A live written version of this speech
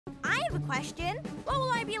have a question. What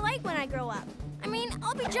will I be like when I grow up? I mean,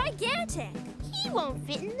 I'll be gigantic. He won't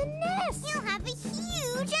fit in the nest. He'll have a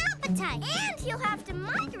huge appetite. And he'll have to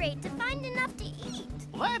migrate to find enough to eat.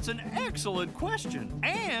 Well, that's an excellent question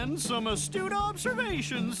and some astute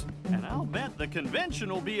observations. And I'll bet the convention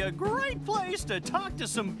will be a great place to talk to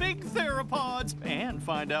some big theropods and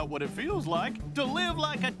find out what it feels like to live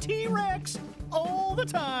like a T-Rex all the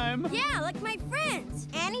time. Yeah, like my friends,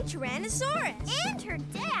 Annie Tyrannosaurus. And her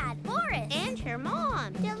dad, Boris. And her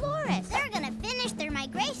mom, Dolores. They're gonna finish their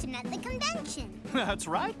migration at the convention. That's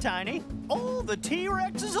right, Tiny. All the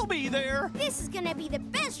T-Rexes will be there. This is gonna be the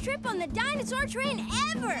best trip on the dinosaur train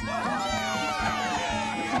ever. Oops,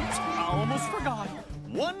 I almost forgot.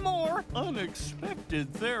 One more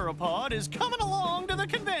unexpected theropod is coming along to the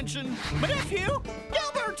convention. My nephew,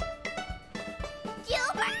 Gilbert.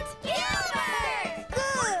 Gilbert! Gilbert!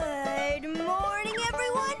 Good morning,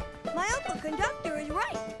 everyone. My Uncle Conductor is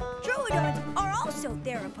right. Pteranodons are also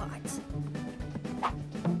theropods.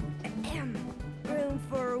 Ahem. Room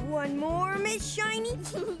for one more, Miss Shiny?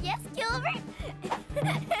 Yes, Gilbert?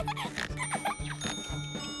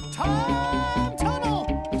 Time tunnel!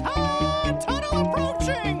 Time tunnel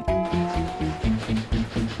approaching!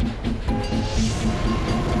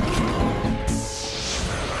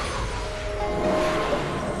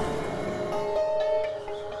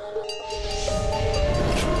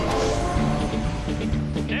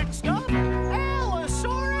 Next up,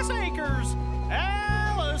 Allosaurus Acres.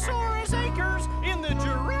 Allosaurus Acres in the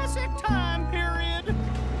Jurassic time period.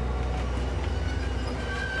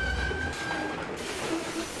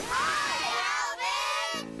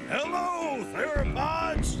 Hello,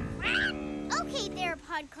 theropods! Okay,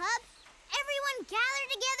 Theropod Club. Everyone gather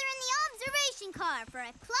together in the observation car for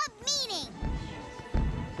a club meeting.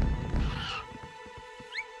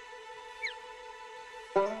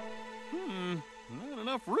 Not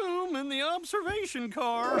enough room in the observation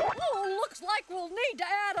car. Oh, looks like we'll need to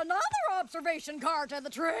add another observation car to the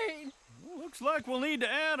train. Looks like we'll need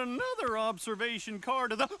to add another observation car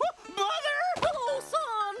to the... Mother! Hello,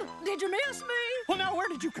 son. Did you miss me? Well, now, where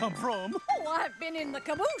did you come from? Oh, I've been in the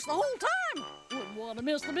caboose the whole time. Wouldn't want to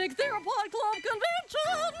miss the big Theropod Club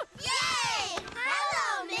convention. Yay!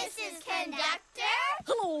 Hello, Mrs. Conductor.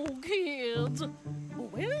 Hello, kids.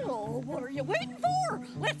 Well, what are you waiting for?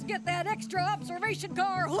 Let's get that extra observation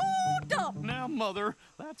car hooked up. Now, Mother,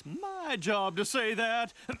 that's my job to say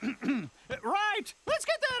that. Right! Let's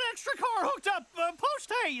get that extra car hooked up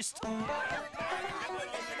post-haste.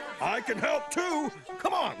 I can help too.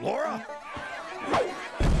 Come on, Laura.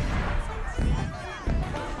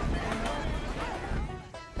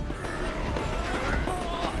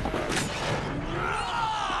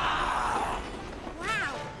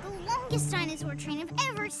 Wow, the longest dinosaur train I've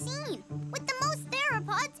ever seen, with the most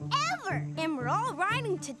theropods ever. And we're all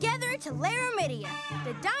riding together to Laramidia,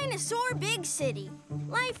 the dinosaur big city.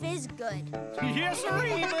 Life is good. Yes,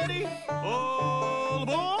 sirree, buddy. All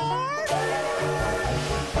aboard!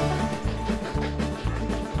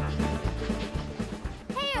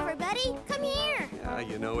 Hey, everybody, come here.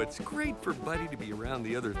 You know, it's great for Buddy to be around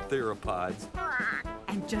the other theropods.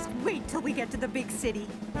 And just wait till we get to the big city.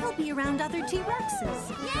 He'll be around other T-Rexes.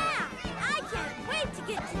 Yeah, I can't wait to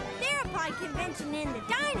get to the Theropod Convention in the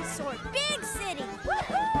dinosaur big city.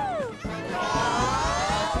 Woohoo!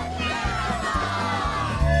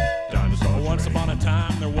 Dinosaur. Once upon a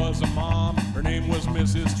time, there was a mom. Her name was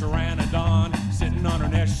Mrs. Pteranodon. Sitting on her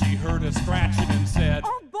nest, she heard a scratching and said,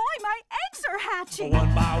 Oh boy, my eggs are hatching!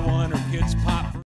 one by one, her kids popped